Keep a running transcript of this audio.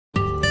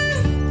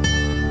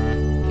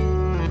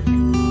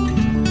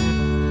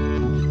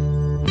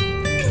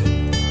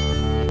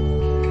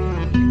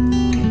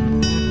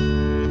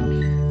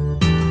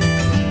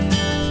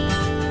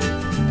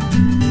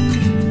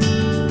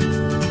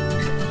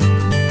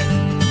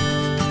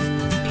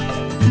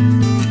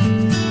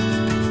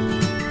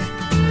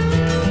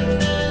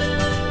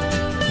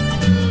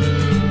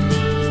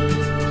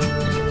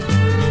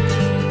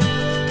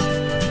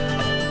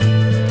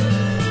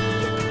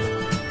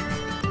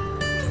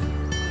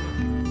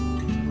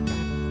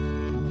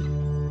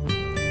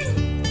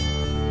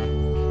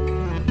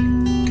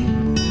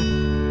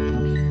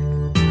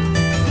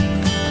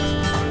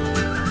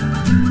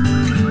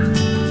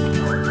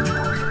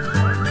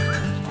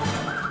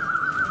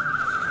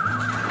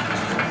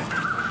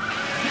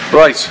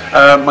Right,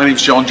 my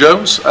name's John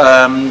Jones,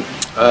 part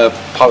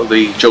of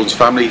the Jones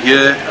family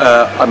here.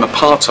 I'm a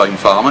part-time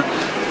farmer.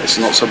 It's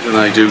not something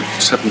I do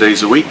 7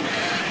 days a week.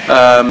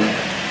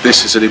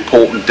 This is an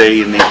important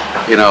day in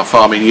our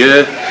farming year.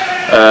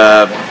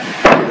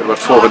 We've got about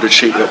 400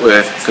 sheep that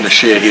we're going to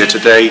shear here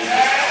today.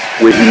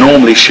 We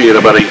normally shear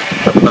about a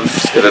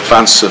month in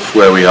advance of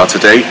where we are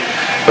today,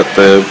 but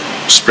the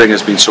spring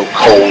has been so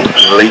cold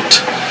and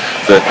late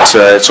that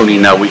it's only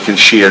now we can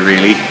shear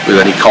really with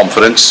any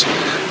confidence,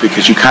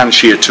 because you can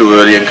shear too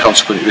early and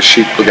consequently the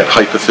sheep will get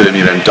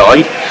hypothermia and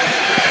die.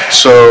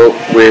 So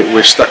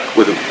we're stuck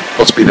with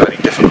what's been a very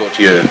difficult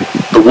year.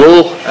 The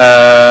wool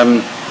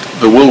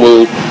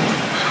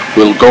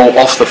will go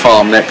off the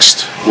farm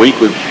next week.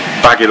 We'll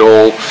bag it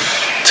all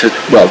to,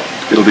 well,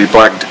 it'll be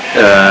bagged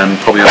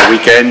probably on the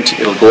weekend.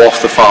 It'll go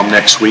off the farm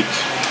next week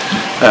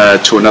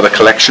to another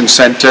collection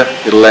centre.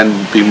 It'll then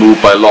be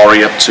moved by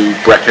lorry up to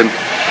Brecon,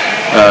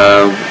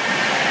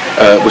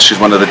 which is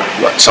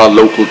it's our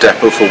local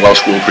depot for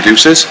Welsh wool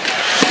producers.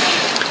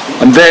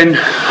 And then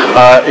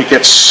it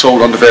gets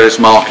sold on to various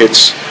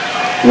markets.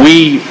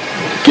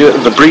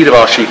 The breed of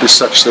our sheep is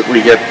such that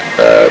we get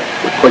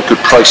quite good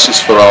prices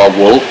for our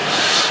wool.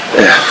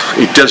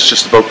 It does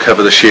just about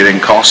cover the shearing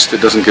cost.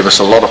 It doesn't give us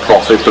a lot of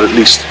profit, but at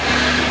least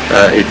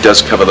it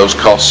does cover those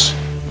costs.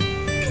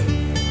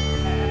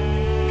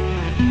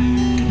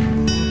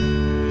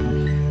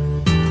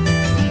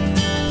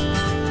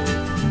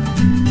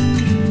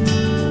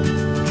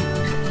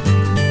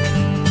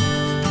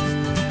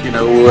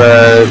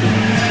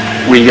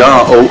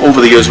 Over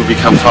the years we've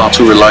become far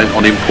too reliant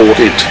on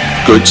imported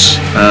goods.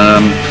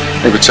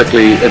 In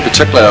particular,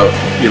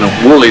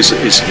 wool is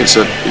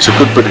a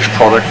good British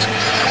product.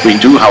 We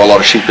do have a lot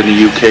of sheep in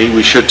the UK.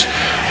 We should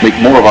make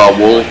more of our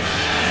wool.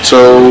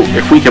 So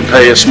if we can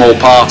play a small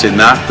part in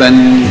that,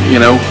 then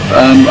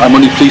I'm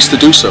only pleased to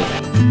do so.